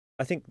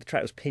I think the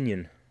track was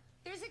Pinion.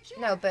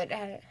 No, but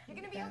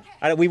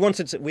We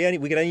wanted to. We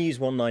could only use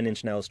one 9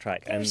 Inch Nails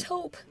track, There's and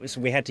hope. so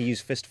we had to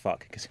use Fist Fuck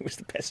because it was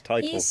the best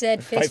title. He said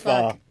by fist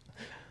far.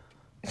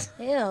 fuck.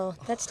 Ew,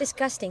 that's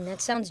disgusting. That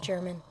sounds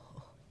German.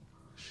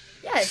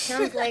 yeah, it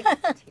sounds like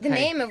the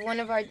name of one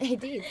of our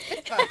ADs.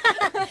 Fist fuck.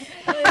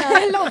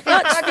 Hello,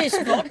 fist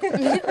fuck. By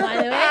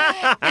the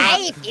way.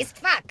 Hey, fist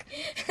fuck.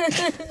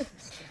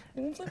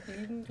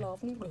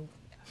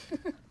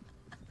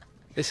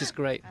 This is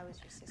great.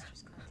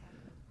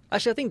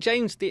 Actually, I think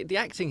James, the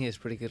acting here is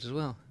pretty good as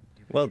well.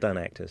 Well done,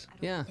 actors.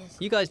 Yeah, Yes.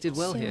 you guys did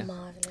well So here.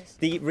 marvelous.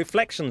 The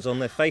reflections on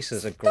their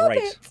faces are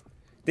great.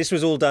 This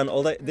was all done.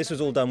 Although this was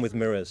all done with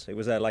mirrors. It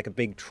was like a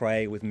big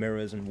tray with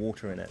mirrors and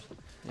water in it,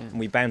 and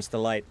we bounced the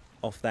light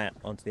off that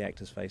onto the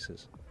actors'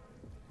 faces.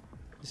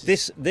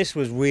 This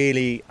was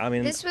really. I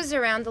mean, This was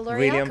around the L'Oreal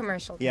really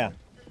commercial. Yeah.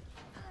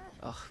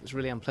 Oh, it was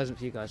really unpleasant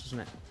for you guys,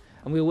 wasn't it?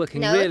 And we were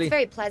working No, really. it's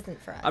very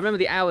pleasant for us. I remember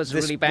the hours were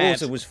This really bad.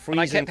 water was and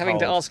I freezing kept having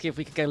to cold. ask you if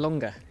we could go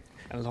longer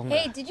and longer.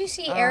 Hey, did you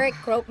see Eric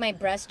grope my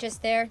breast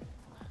just there?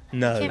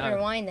 No. Can't No.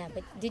 rewind that,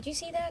 but did you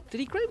see that? Did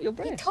he grope your He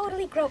breast?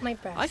 totally groped my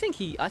breast. I think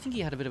he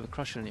had a bit of a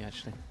crush on you,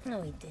 actually.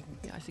 No, he didn't.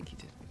 Yeah, I think he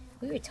did.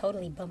 We were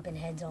totally bumping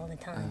heads all the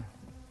time.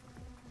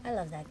 I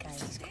love that guy.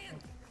 He's cool.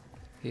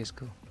 He is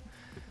cool.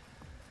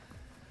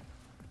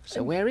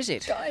 So where is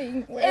it?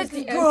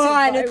 It's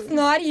gone. It's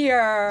not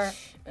here.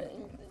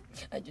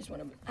 I just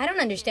want to. I don't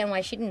understand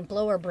why she didn't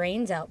blow her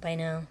brains out by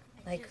now.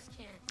 Like,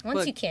 once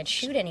Well, you can't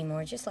shoot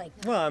anymore, just like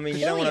Well, I mean, you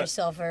kill don't want to.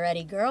 yourself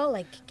already, girl.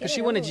 Like, get Because she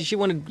it wanted over you. with. She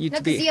wanted you No,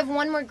 to because be. you have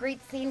one more great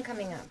scene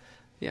coming up.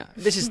 Yeah.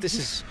 This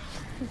is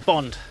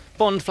Bond.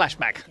 Bond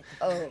flashback.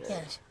 Oh.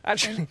 Yes.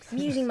 Actually. I'm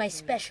using my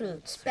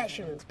special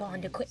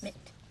Bond equipment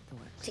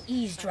to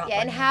eavesdrop. Yeah,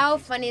 on and him. how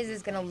funny is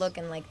this going to look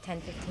in like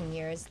 10, 15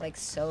 years? Like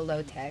so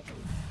low tech.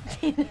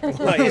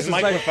 Like his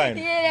microphone.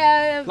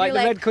 Yeah, Like the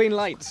Red Queen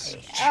lights.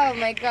 Oh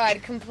my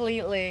god,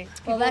 completely.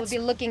 People that's- will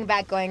be looking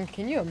back going,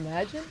 can you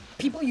imagine?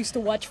 People used to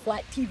watch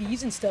flat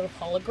TVs instead of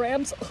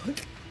holograms.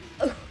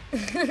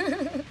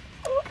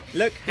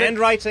 Look,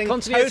 handwriting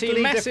Continuity,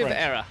 totally massive different.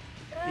 error.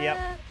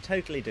 Yep,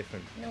 totally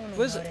different. No one will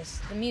Was- notice.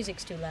 The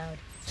music's too loud.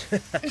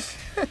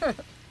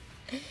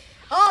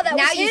 Oh, that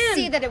Now was you him.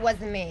 see that it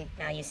wasn't me.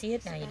 Now you see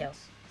it. Now you don't.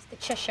 It's the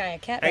Cheshire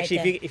Cat Actually,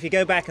 right if you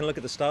go back and look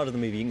at the start of the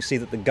movie, you can see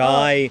that the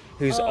guy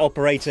who's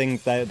operating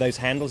those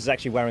handles is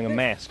actually wearing a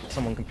mask.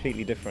 Someone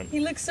completely different. He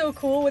looks so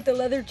cool with the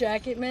leather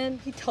jacket, man.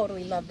 He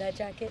totally loved that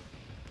jacket.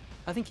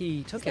 I think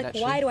he took It's it like,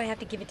 actually. why do I have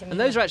to give it to me? And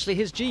those are actually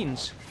his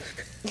jeans.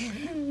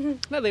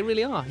 No, they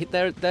really are.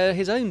 They're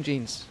his own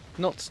jeans,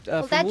 not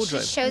Well, from that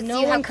wardrobe. just shows No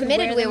you how one could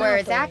committed wear we them were out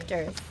as for me.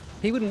 actors.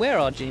 He wouldn't wear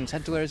our jeans.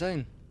 Had to wear his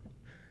own.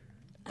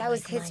 That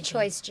was like his my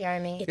choice,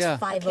 Jeremy. It's Yeah.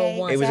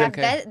 501. It was That-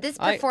 okay. that- this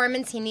I-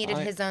 performance, he needed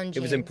his own jeans.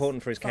 It was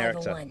important for his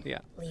character. 501. Yeah.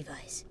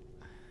 Levi's.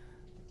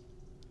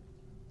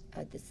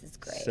 Oh, this is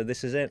great. So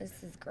this is it.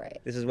 This is great.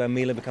 This is where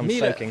Milla becomes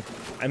Milla. soaking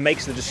and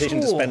makes the decision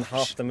to Sure. spend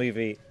half the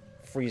movie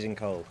freezing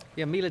cold.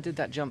 Yeah, Milla did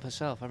that jump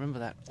herself. I remember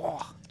that.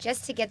 Oh,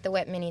 Just to get the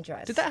wet mini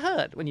dress. did that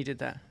hurt when you did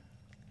that?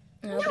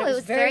 No, No, but it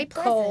was very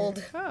pleasant.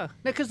 cold. Oh, no,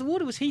 because the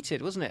water was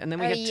heated, wasn't it? And then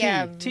we Oh, had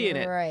yeah, tea in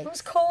it. Right. It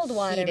was cold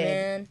water, Heated.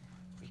 man.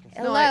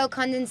 Hello,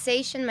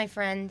 condensation, my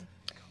friend.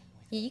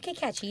 Yeah, you could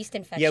catch yeast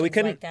infections Yeah, we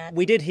couldn't. like that.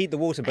 We did heat the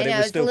water, but I know, it I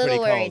was was a still little pretty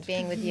worried cold.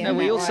 being with you. No, in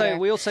we that also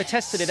water.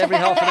 tested it every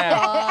half an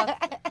hour.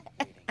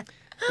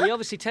 We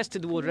obviously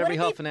tested the water What every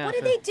did half they, an hour. what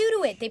did they do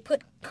to it? They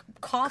put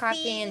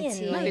coffee and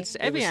tea. like, It's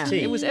Evian.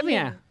 tea. It was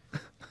Evian.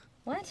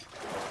 what?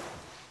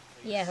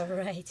 Yeah,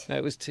 right. No,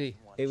 it was tea.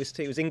 It was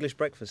tea. It was English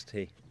breakfast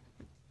tea.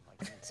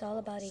 It's all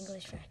about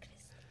English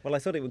breakfast. Well, I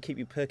thought it would keep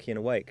you perky and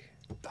awake,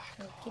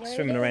 You know,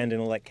 swimming it around in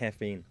all that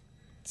caffeine.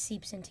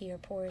 seeps into your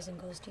pores and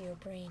goes to your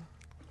brain.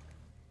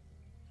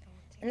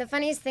 And the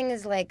funniest thing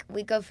is, like,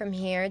 we go from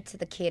here to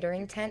the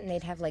catering tent, and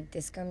they'd have like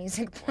disco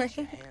music playing.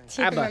 Do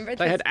you ABBA. remember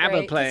They had this ABBA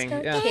great playing.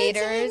 disco Yeah.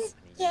 Caterers.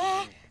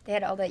 Yeah. They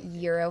had all that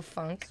Euro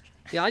funk.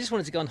 Yeah, I just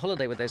wanted to go on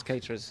holiday with those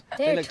caterers.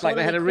 They They're looked like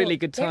they had a totally really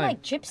cool. good They're time.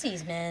 like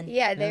gypsies, man.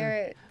 Yeah, they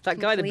were. That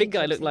guy, the complete big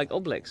guy, looked gypsies. like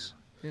Obelix.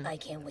 I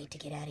can't wait to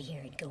get out of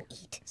here and go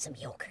eat some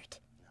yogurt.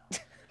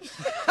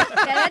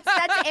 Yeah,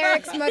 that's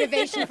Eric's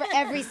motivation for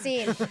every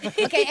scene.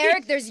 Okay,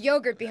 Eric, there's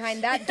yogurt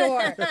behind that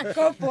door.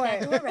 Go for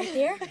it. Door right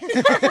there.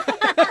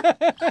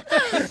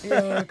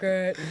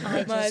 Yogurt.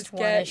 I just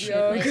want to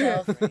shoot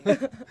myself.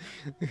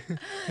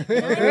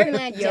 Yogurt. I'm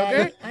not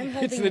Yogurt. I'm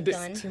holding the a dis-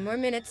 gun. 2 more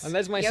minutes. And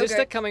there's my Yogurt.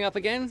 sister coming up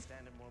again.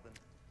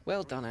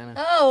 Well done, Anna.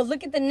 Oh,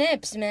 look at the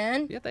nips,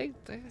 man. Yeah, they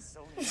What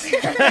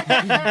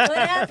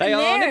happened They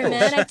are there, nipples.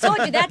 man? I told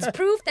you that's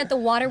proof that the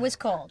water was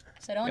cold.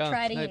 So don't yeah,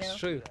 try to, no, you know. it's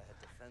true.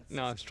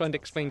 No, I was trying to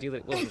explain to you that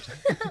it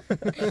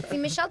wasn't. See,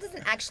 Michelle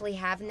doesn't actually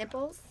have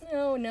nipples.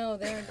 No,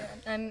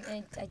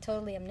 I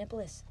totally am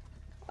nippless.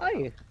 Are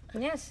you?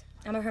 Yes,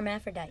 I'm a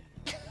hermaphrodite.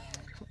 And,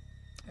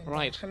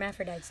 Right.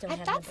 hermaphrodites don't I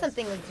have thought nipples.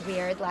 something was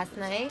weird last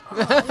night. Oh,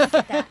 look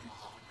at that.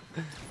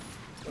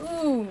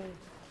 Ooh.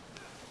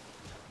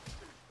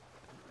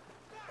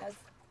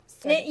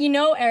 You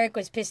know Eric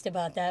was pissed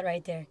about that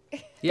right there.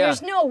 Yeah.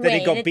 There's no That he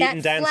way got that beaten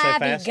that down so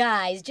flabby fast.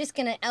 guy is just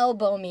gonna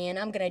elbow me and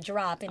I'm gonna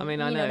drop and I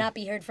mean, I know. not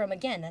be heard from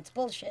again. That's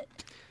bullshit.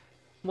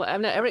 Well, I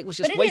mean, Eric was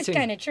just But it waiting. is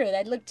kind of true.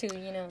 I'd look to,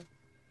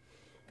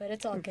 But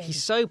it's all good.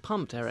 He's so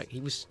pumped, Eric. He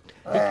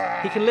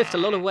can lift a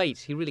lot of weight.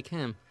 He really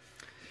can.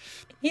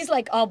 He's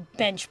like, I'll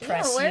bench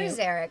press Oh, where you. is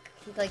Eric?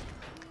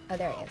 Oh,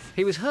 there he is.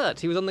 He was hurt.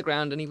 He was on the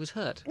ground and he was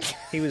hurt.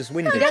 He was He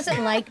winded.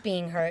 doesn't like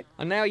being hurt.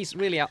 And now he's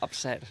really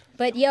upset.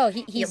 But Your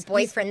he's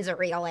boyfriend's a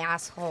real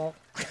asshole.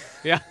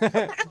 Yeah.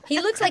 he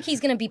looks like he's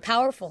gonna be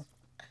powerful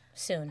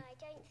soon. I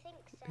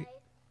don't think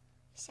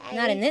so.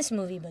 Not in this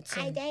movie, but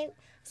soon. I don't.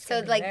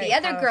 So, be like, very the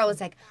other girl powerful.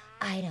 was like,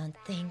 I don't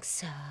think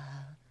so.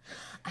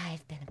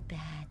 I've been a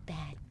bad,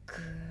 bad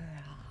girl.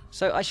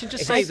 So I should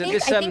just I say that think,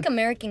 this. I think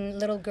American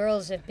little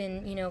girls have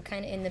been,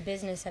 kind of in the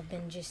business, have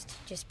been just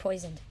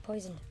poisoned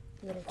little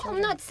Well, children.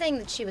 I'm not saying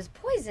that she was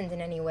poisoned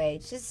in any way.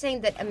 It's just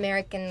saying that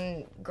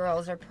American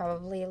girls are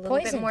probably a little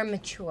bit Poisoned. more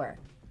mature.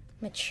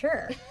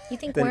 Mature. You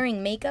think Then-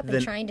 wearing makeup and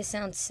then- trying to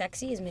sound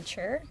sexy is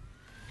mature?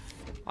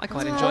 I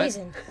quite enjoy it.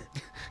 Poison.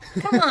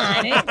 Come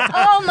on.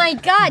 Oh my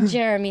God,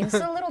 Jeremy. This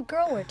is a little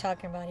girl we're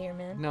talking about here,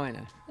 man. No, I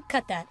know.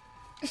 Cut that.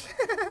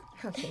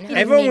 Okay, no. He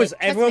Everyone didn't was mean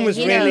it. everyone was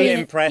He didn't really mean it.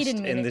 He impressed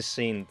didn't mean in it. this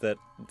scene that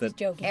He's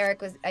joking. Eric,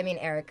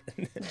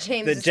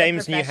 James that is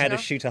James so knew how to professional.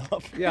 shoot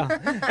up.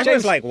 Yeah.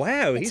 James like,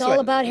 wow, It's he's all like,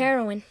 about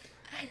heroin.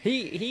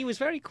 He was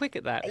very quick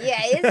at that. Yeah,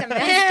 he is a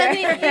master.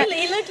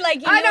 he looked like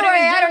he I knew don't what worry,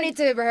 he was I don't doing. need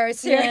to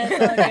rehearse here. Yeah,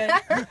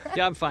 it's all good.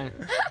 Yeah, I'm fine.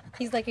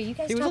 He's like, are you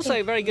guys He was talking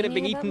also very good at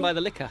being about eaten me? by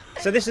the liquor.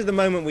 So this is the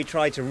moment we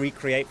try to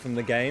recreate from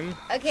the game.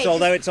 Okay, So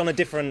although it's on a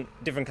different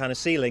kind of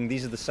ceiling,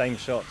 these are the same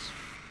shots.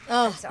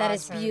 Oh, That's that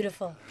is awesome.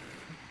 beautiful.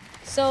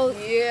 So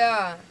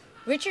Yeah.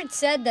 Richard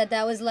said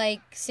that was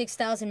like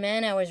 6,000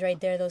 man hours right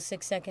there, those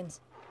 6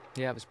 seconds.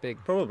 Yeah, it was big.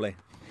 Probably.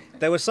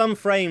 There were some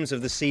frames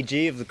of the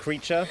CG of the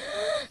creature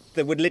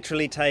that would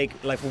literally take,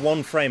 like for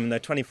one frame, and there are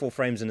 24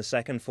 frames in a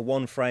second, for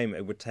one frame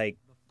it would take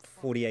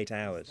 48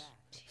 hours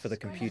for the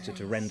computer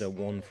to render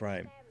one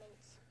frame.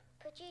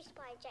 Produced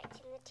by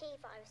injecting the T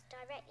virus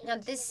directly. Now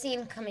into this the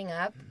scene coming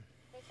up,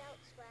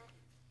 results were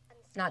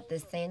not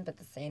this scene, but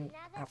the scene Now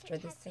that after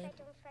it this has scene.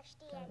 fed on fresh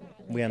DNA,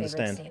 We Favorite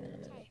understand. scene in the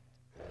movie.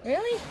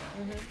 Really?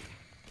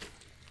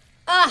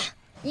 Ah,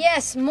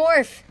 yes,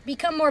 morph.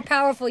 Become more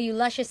powerful, you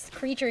luscious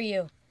creature,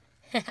 you.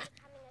 becoming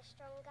a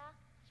stronger,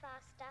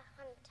 faster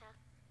hunter.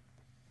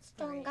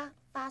 Stronger,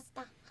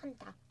 faster,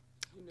 hunter.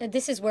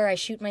 This is where I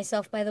shoot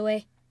myself, by the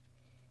way.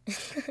 She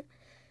was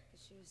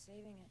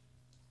saving it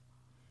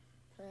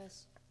for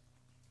us.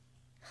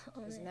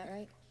 Isn't that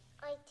right?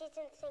 I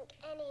didn't think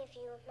any of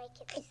you would make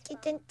it I this far.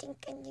 didn't think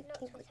anything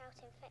Not would. without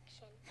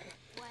infection.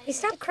 Hey,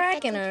 stop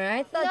cracking on her.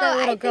 I thought No, that I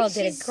little think girl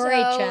did a she's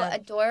great so job.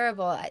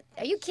 adorable. Are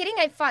you kidding?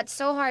 I fought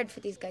so hard for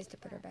these guys to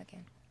put her back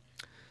in.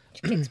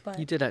 She kicks butt.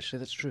 You did actually,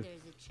 that's true.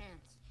 There's a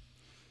chance.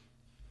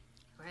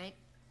 Right?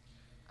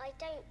 I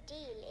don't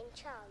deal in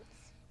chance.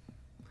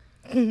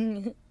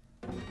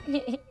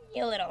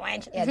 You little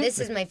wench. Yeah, this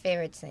is my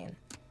favorite scene.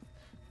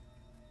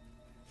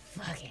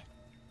 Fuck it.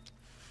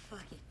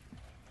 Fuck it.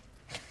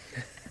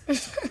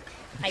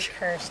 I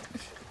cursed.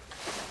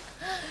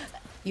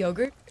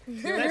 Yogurt?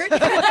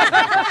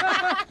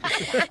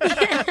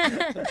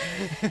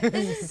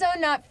 This is so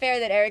not fair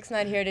that Eric's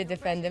not here to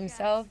defend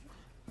himself.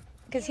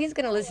 Because he's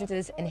going to listen to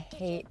this and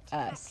hate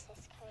us.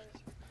 Access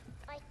code.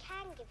 I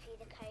can give you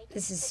the code.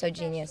 This is but so first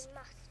genius. You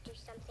must do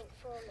something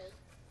for me.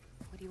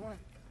 What do you want?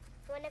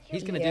 One of your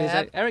He's going to do his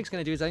Yep. own, Eric's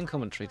going to do his own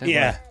commentary, don't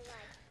Yeah.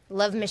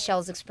 Love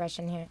Michelle's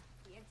expression here.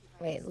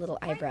 Wait, little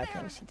eyebrow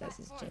thing she does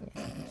is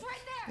genius.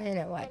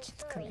 No, watch,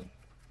 it's coming.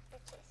 but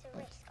it's a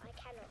risk I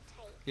cannot take.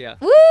 worry. Yeah,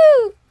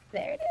 Woo!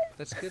 There it is.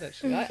 that's good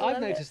actually. I've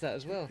noticed that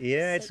as well.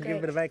 Yeah, it's a great.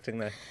 good bit of acting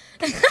there.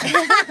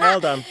 Well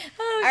done.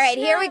 All right,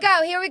 here we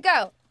go, here we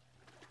go.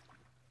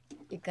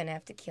 You're going to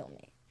have to kill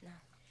me.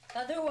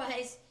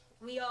 Otherwise,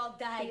 we all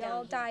die. We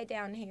all die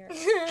down here.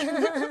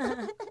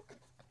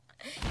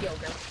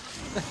 Yogurt.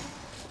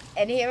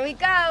 And here we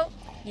go.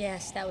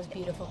 Yes, that was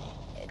beautiful.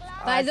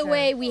 By the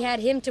way, we had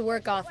him to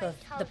work off of.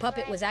 The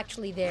puppet was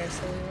actually there,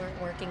 so we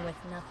weren't working with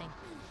nothing.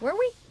 Were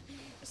we?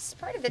 It's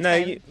part of the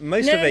No, time.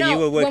 most of it you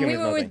were working when we with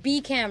were nothing. with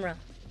B camera,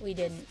 we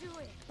didn't.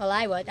 Well,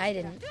 I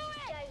didn't.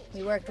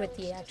 We worked with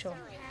the actual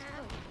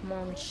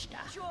monster.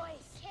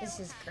 This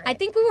is great. I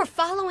think we were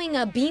following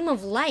a beam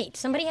of light.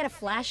 Somebody had a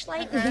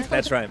flashlight.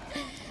 That's right.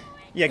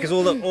 Yeah, because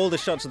all the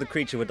shots of the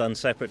creature were done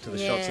separate to the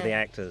shots of Yeah. the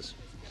actors.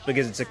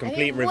 Because it's a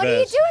complete What do you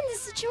reverse. do in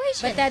this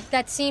situation? But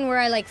that scene where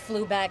I like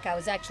flew back, I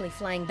was actually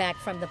flying back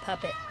from the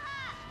puppet.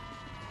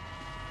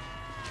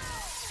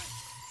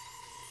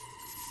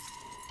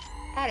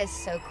 That is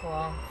so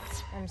cool.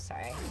 I'm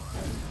sorry.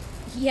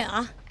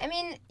 Yeah. I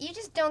mean, you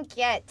just don't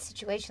get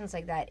situations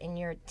like that in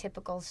your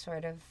typical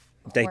sort of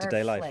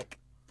Day-to-day horror life. flick.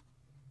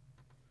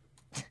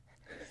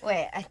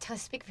 Wait, I don't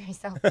speak for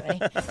yourself, buddy.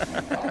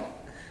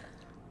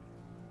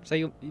 So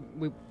you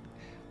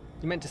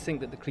meant to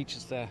think that the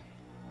creature's there.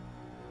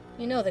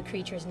 You know the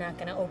creature's not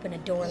gonna open a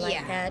door like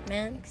Yeah. that,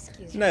 man.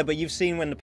 Excuse me. No, but you've seen when the